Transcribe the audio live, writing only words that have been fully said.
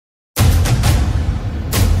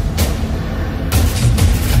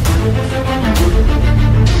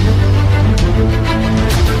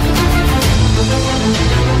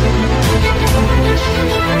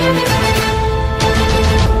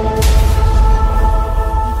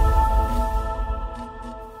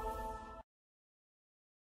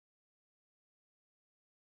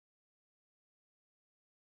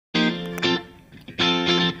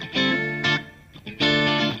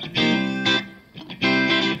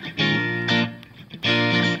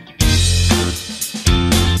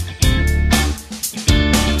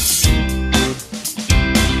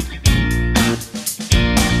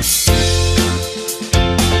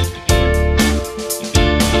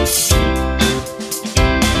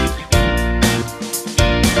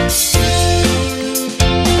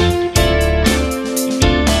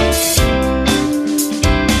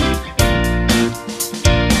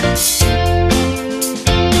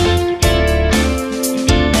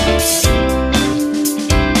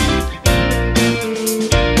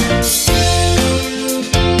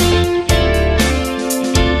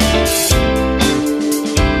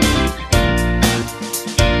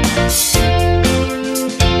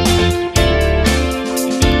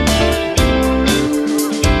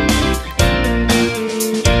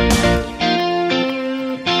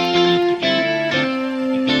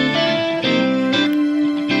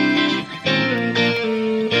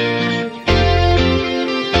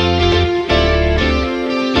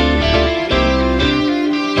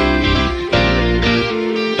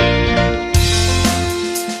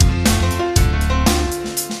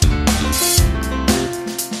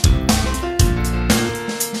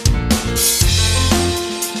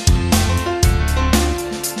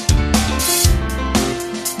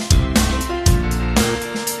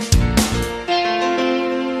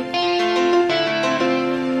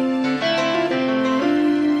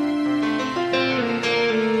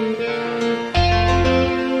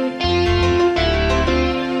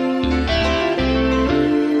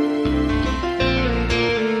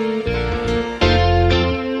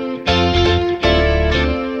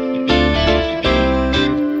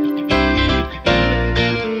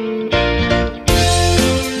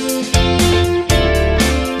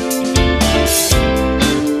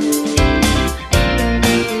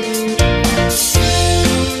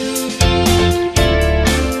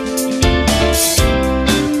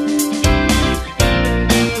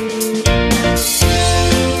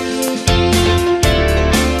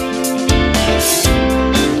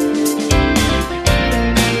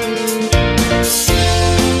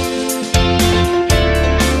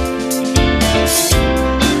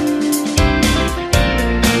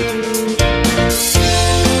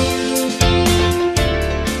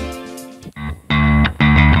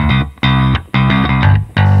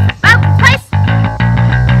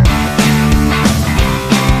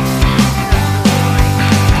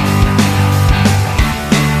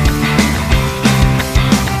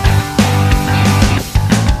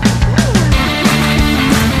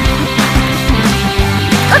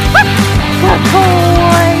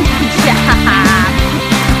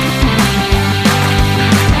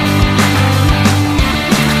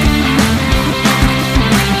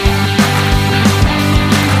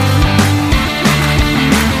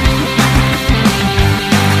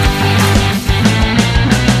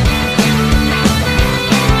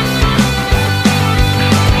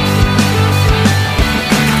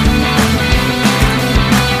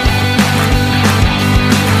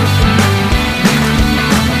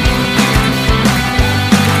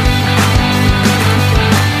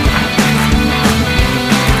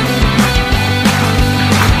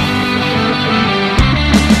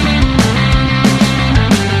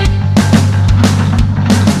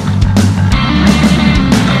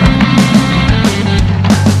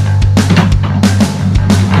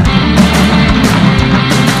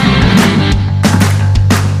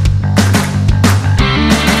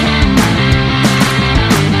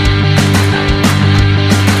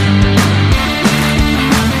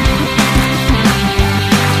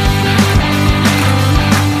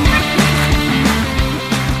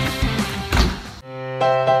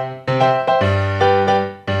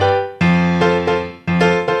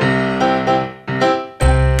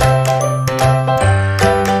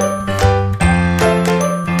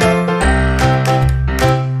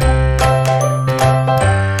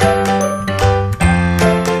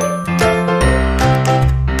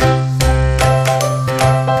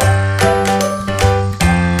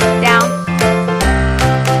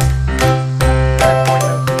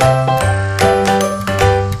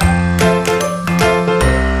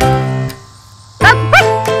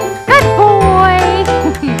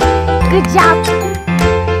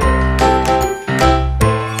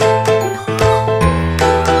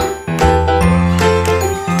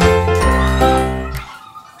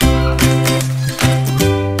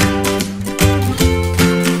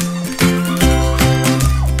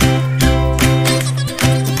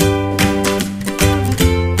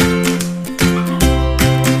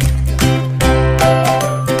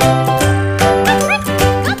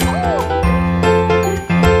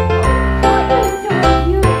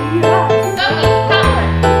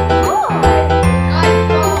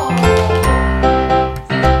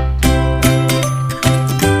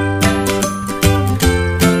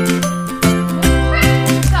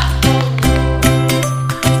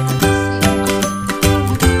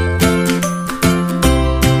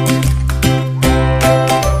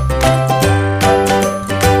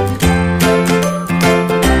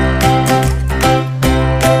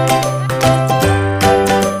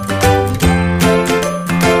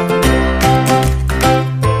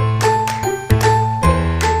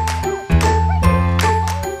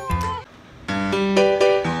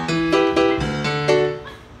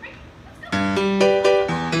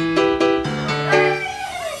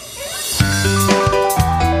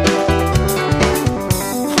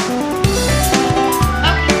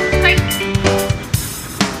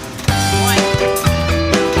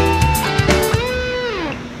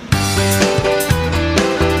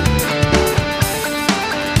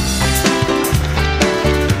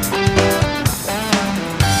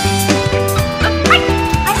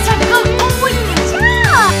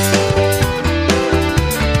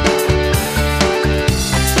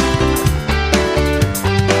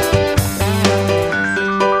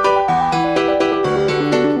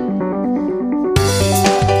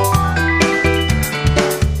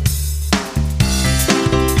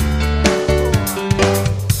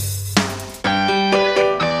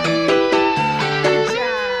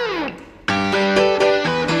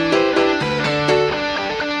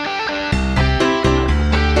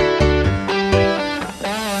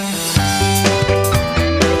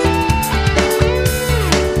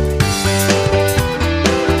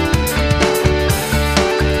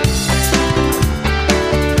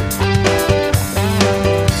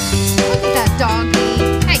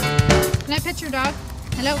pet your dog?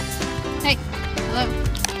 Hello? Hey, hello?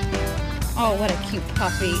 Oh, what a cute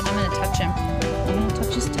puppy. I'm gonna touch him. I'm gonna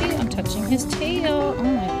touch his tail. I'm touching his tail. Oh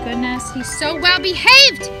my goodness, he's so well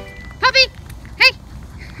behaved! Puppy! Hey!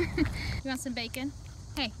 You want some bacon?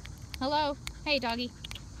 Hey, hello? Hey, doggy.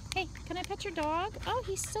 Hey, can I pet your dog? Oh,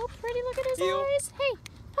 he's so pretty. Look at his eyes. Hey,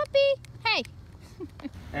 puppy. Hey.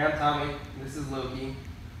 Hey, I'm Tommy. This is Loki.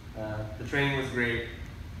 The training was great.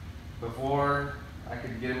 Before, I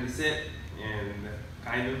could get him to sit, and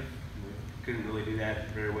kind of. Couldn't really do that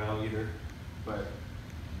very well either. But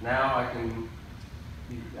now I can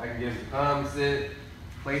get him to come, sit,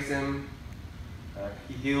 place him.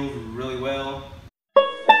 He heals really well.